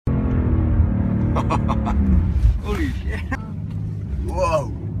Holy shit.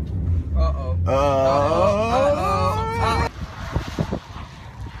 Whoa. Uh-oh.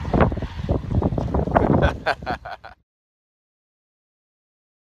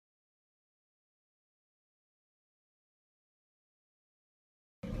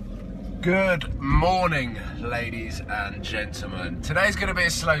 Good morning, ladies and gentlemen. Today's going to be a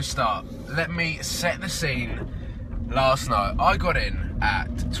slow start. Let me set the scene. Last night, I got in at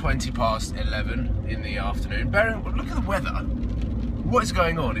 11:20 in the afternoon. Look at the weather. What is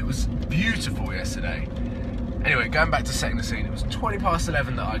going on? It was beautiful yesterday. Anyway, going back to setting the scene, it was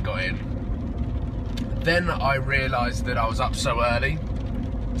 11:20 that I got in. Then I realised that I was up so early,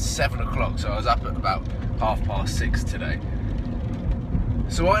 7 o'clock, so I was up at about 6:30 today.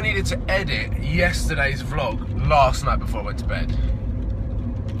 So I needed to edit yesterday's vlog last night before I went to bed.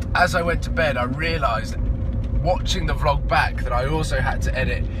 As I went to bed, I realised, watching the vlog back, that I also had to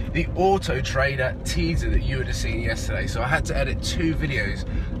edit the Auto Trader teaser that you would have seen yesterday. So I had to edit 2 videos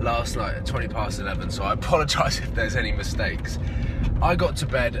last night at 11:20, so I apologise if there's any mistakes. I got to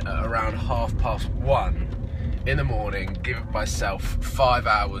bed at around 1:30 in the morning, giving myself 5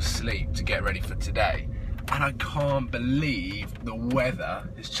 hours sleep to get ready for today. And I can't believe the weather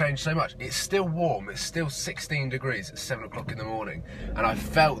has changed so much. It's still warm, it's still 16 degrees at 7 o'clock in the morning. And I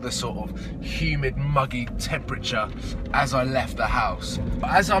felt the sort of humid, muggy temperature as I left the house.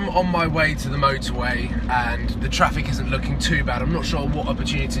 As I'm on my way to the motorway and the traffic isn't looking too bad, I'm not sure what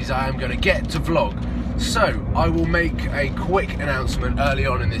opportunities I am going to get to vlog. So I will make a quick announcement early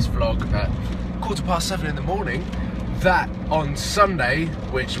on in this vlog at 7:15 in the morning that on Sunday,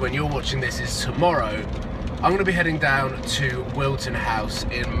 which when you're watching this is tomorrow, I'm going to be heading down to Wilton House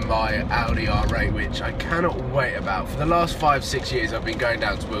in my Audi R8, which I cannot wait about. For the last 5-6 years I've been going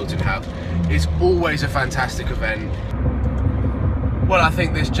down to Wilton House. It's always a fantastic event. Well, I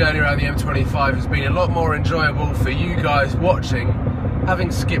think this journey around the M25 has been a lot more enjoyable for you guys watching,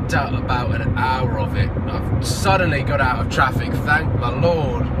 having skipped out about an hour of it. I've suddenly got out of traffic, thank the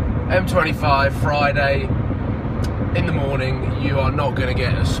Lord. M25 Friday in the morning, you are not going to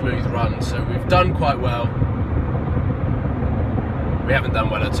get a smooth run, so we've done quite well. We haven't done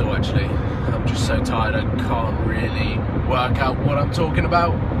well at all, actually. I'm just so tired I can't really work out what I'm talking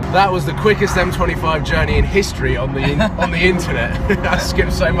about. That was the quickest M25 journey in history on the internet. I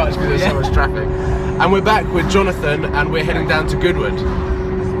skipped so much because there's so much traffic. And we're back with Jonathan, and we're heading down to Goodwood.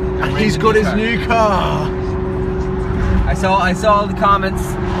 And he's got his new car. I saw all the comments.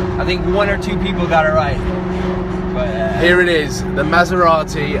 I think 1 or 2 people got it right. But, here it is, the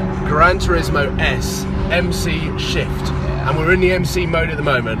Maserati Gran Turismo S MC Shift. And we're in the MC mode at the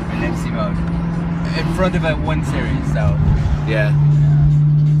moment. In MC mode. In front of a 1 Series, though. Yeah.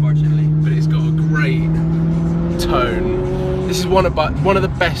 Unfortunately. But it's got a great tone. This is one of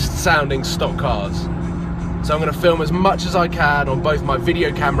the best sounding stock cars. So I'm going to film as much as I can on both my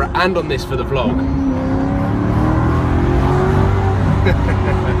video camera and on this for the vlog.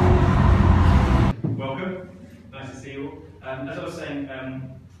 Welcome, nice to see you all. As I was saying,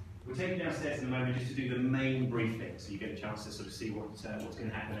 we're taking downstairs in a moment just to do the main briefing, so you get a chance to sort of see what's going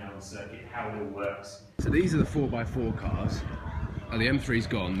to happen out on the circuit, how it all works. So these are the 4x4 cars. Oh, the M3's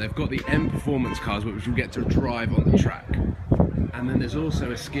gone. They've got the M Performance cars, which you'll get to drive on the track. And then there's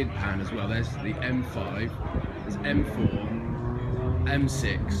also a skid pan as well. There's the M5, there's M4,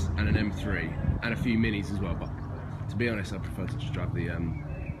 M6, and an M3, and a few minis as well. But to be honest, I prefer to just drive the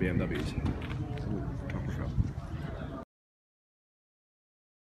BMWs. Ooh, proper felt.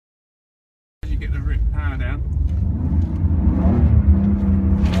 You get the power down.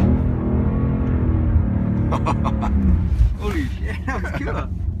 Holy shit, that was killer.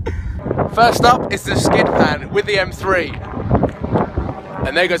 First up is the skid pan with the M3.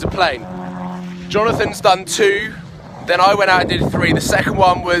 And there goes a plane. Jonathan's done 2, then I went out and did 3. The second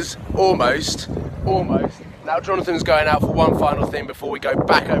one was almost. Now Jonathan's going out for one final thing before we go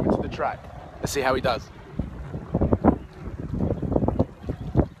back over to the track. Let's see how he does.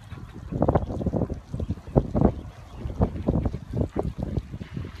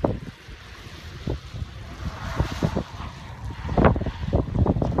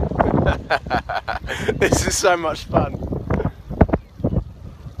 This is so much fun.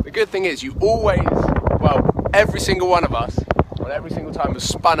 The good thing is you always, well, every single one of us, well, every single time was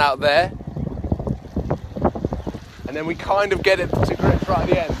spun out there, and then we kind of get it to grips right at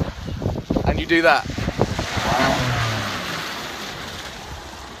the end, and you do that.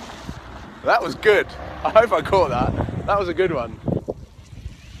 That was good. I hope I caught that. That was a good one.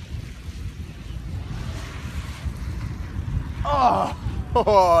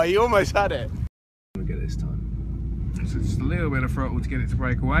 Oh, he almost had it. Look at this time. It's little bit of throttle to get it to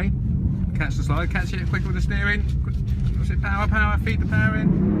break away. Catch the slide, catch it quick with the steering. What's it? Power, power, feed the power in.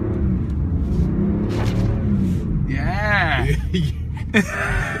 Yeah!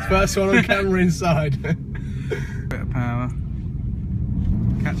 First one on camera inside. Bit of power.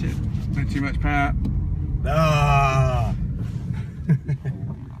 Catch it. Not too much power. Ah!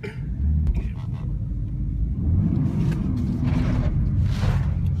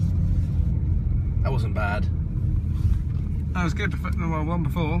 That wasn't bad. That was good. The one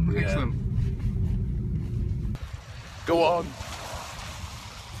before. Yeah. Excellent. Go on.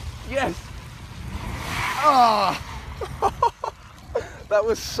 Yes. Ah! That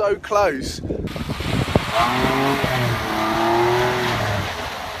was so close.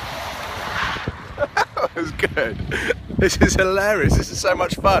 That was good. This is hilarious. This is so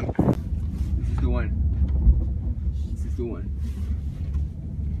much fun. This is the one. This is the one.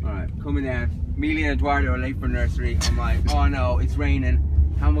 Alright, coming down. Amelia and Eduardo are late for nursery. I'm like, oh no, it's raining.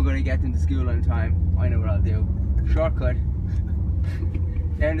 How am I going to get them to school on time? I know what I'll do. Shortcut.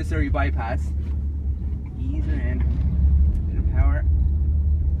 Down the Surrey bypass. Ease around. Bit of power.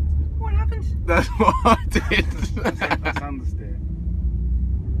 What happened? That's what I did. That's understeer.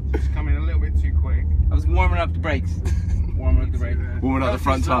 Just coming a little bit too quick. I was warming up the brakes. Warming up the brakes. Warming up the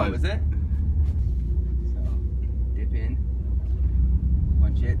front slow, tires. is it? So, dip in.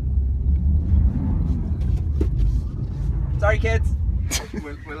 Punch it. Sorry, kids.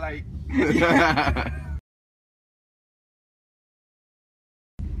 We're late.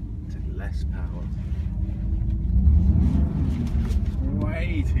 Less power.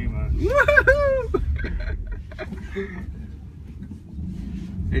 Way too much.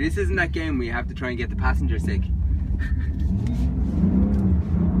 Hey, this isn't that game where you have to try and get the passenger sick.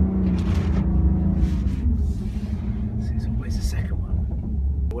 It's always the second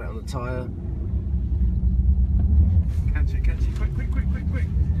one. Wet on the tyre. Catch it, quick.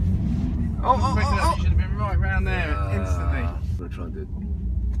 Oh. You should have been right round there instantly. I'm going to try and do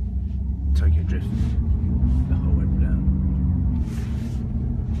Tokyo Drift the whole way down.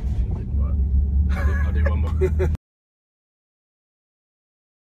 Didn't work. I'll do one more.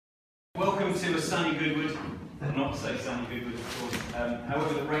 Welcome to a sunny Goodwood. Not so sunny Goodwood, of course.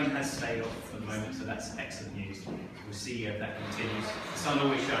 However, the rain has stayed off at the moment, so that's excellent news. We'll see if that continues. The sun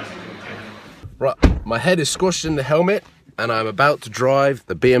always shines at Goodwood generally. Right, my head is squashed in the helmet and I'm about to drive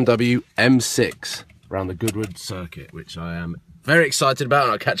the BMW M6 around the Goodwood Circuit, which I am very excited about,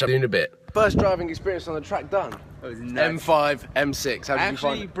 and I'll catch up in a bit. First driving experience on the track done. That was nuts. M5, M6, how did you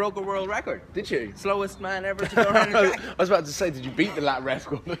Actually find it? broke a world record. Did you? Slowest man ever to go around the track. I was about to say, did you beat the lap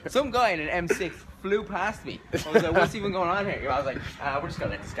record? Some guy in an M6 flew past me. I was like, what's even going on here? I was like, we're just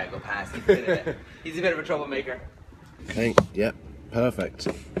going to let this guy go past. He's a bit of a troublemaker. Okay, yep, perfect.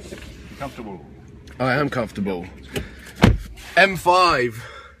 Comfortable. I am comfortable. M5,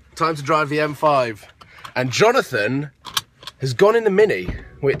 time to drive the M5. And Jonathan has gone in the Mini,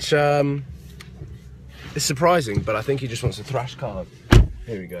 which is surprising, but I think he just wants a thrash card.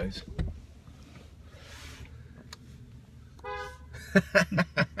 Here he goes.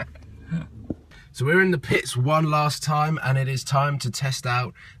 So we're in the pits one last time, and it is time to test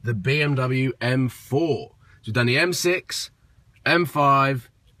out the BMW M4. So we've done the M6, M5,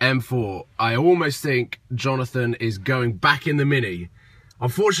 M4. I almost think Jonathan is going back in the Mini.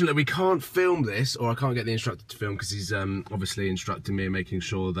 Unfortunately, we can't film this, or I can't get the instructor to film, because he's obviously instructing me and making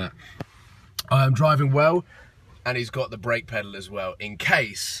sure that I am driving well, and he's got the brake pedal as well, in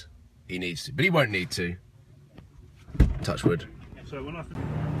case he needs to. But he won't need to. Touch wood. So when I...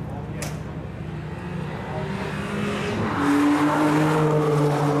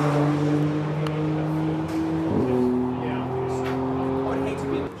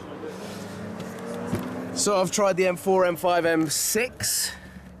 So I've tried the M4, M5, M6.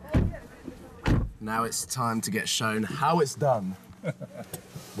 Now it's time to get shown how it's done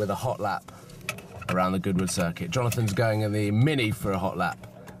with a hot lap around the Goodwood Circuit. Jonathan's going in the Mini for a hot lap.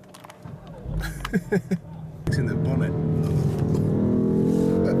 It's in the bonnet.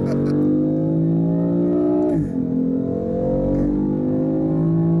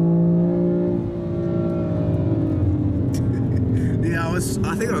 Yeah,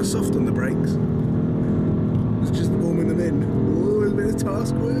 I think I was soft on the brakes. It's just warming them in. Oh, it's been a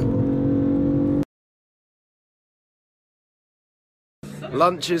task work.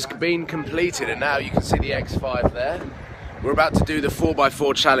 Lunch has been completed, and now you can see the X5 there. We're about to do the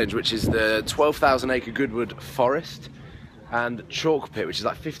 4x4 challenge, which is the 12,000 acre Goodwood forest and chalk pit, which is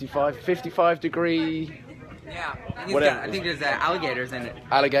like 55 degree. Yeah, Whatever. I think there's alligators in it.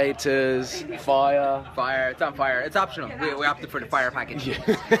 Alligators, fire. Fire, it's on fire. It's optional. We opted for the fire package.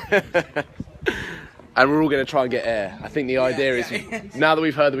 Yeah. and we're all going to try and get air. I think the idea is, now that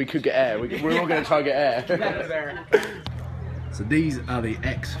we've heard that we could get air, we're all going to try and get air. So these are the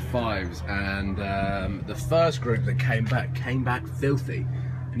X5s, and the first group that came back filthy,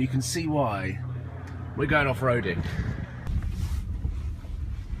 and you can see why. We're going off-roading.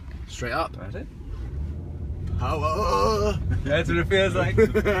 Straight up. That's it. Power! That's what it feels like.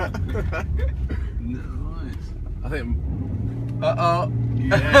 Nice. I think.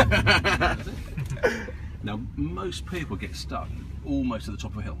 Yeah. Now, most people get stuck almost at the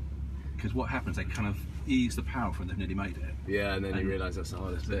top of a hill, because what happens, they kind of ease the power from they've nearly made it. Yeah, and then you realise that's the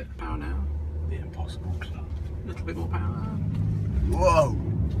hardest bit. Power now, the impossible club. A little bit more power. Whoa!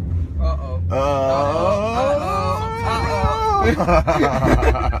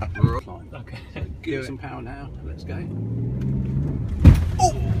 Okay, so give it some power now. Let's go.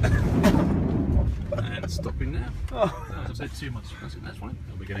 And stopping now. I've said too much. That's fine.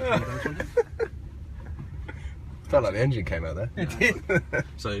 We're going to kill those one now. Felt like the engine came out there. It did.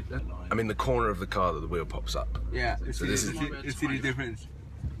 So that line. I'm in the corner of the car that the wheel pops up. Yeah, So this is. you see the difference.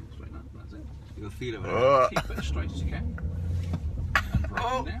 Straighten up, that's it. You'll feel it. Keep it as straight as you can. And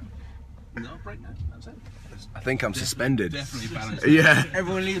braking now. No, brake now. That's it. I think I'm suspended. Definitely balanced. Yeah.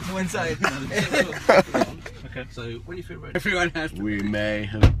 Everyone leaves to one side. Okay, so when you feel ready. Everyone has to. We may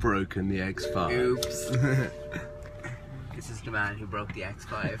have broken the X5. Oops. This is the man who broke the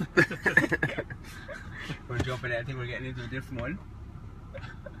X5. We're jumping in. I think we're getting into a different one. I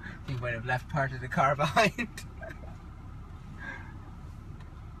think we might have left part of the car behind.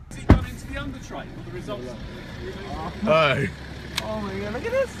 Has he gone into the undertray for the results? Oh. Oh my god, look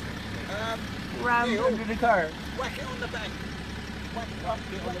at this! Rammed under the car. Whack it on the bank. Whack it on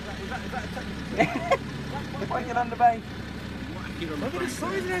the bank. Is that a technical? Whack it on the bank. Whack it on the Look at the bank.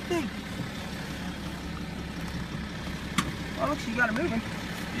 size of that thing. Oh look, she got it moving.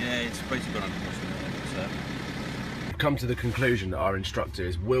 Yeah, it's basically got under pressure. We've come to the conclusion that our instructor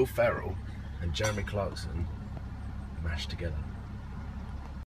is Will Ferrell and Jeremy Clarkson mashed together.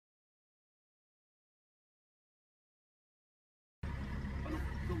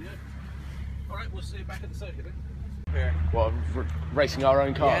 Alright, we'll see you back at the circuit then. What, racing our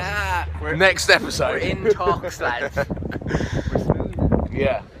own cars? Yeah. Next episode. We're in talks, lads.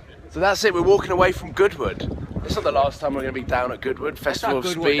 Yeah. So that's it, we're walking away from Goodwood. It's not the last time we're going to be down at Goodwood, Festival of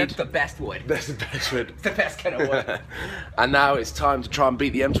Speed. That's the best wood. That's the best wood. It's the best kind of wood. And now it's time to try and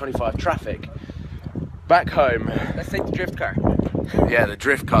beat the M25 traffic. Back home. Let's take the drift car. Yeah, the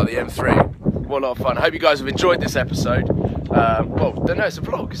drift car, the M3. What a lot of fun. I hope you guys have enjoyed this episode. Well, no, it's a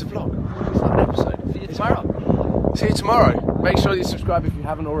vlog. It's a vlog. It's not an episode. See you tomorrow. See you tomorrow. Make sure you subscribe if you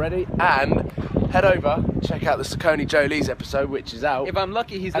haven't already, and head over, check out the SacconeJoly's episode, which is out. If I'm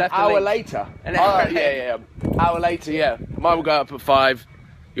lucky, he's an left hour a link. later. An hour later. Yeah. Hour later, yeah. Mine will go up at 5.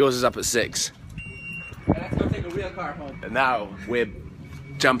 Yours is up at 6. Let's go take a real car home. And now we're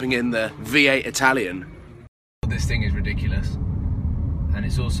jumping in the V8 Italian. This thing is ridiculous, and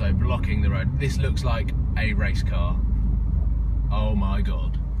it's also blocking the road. This looks like a race car. Oh my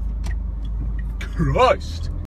god. Christ!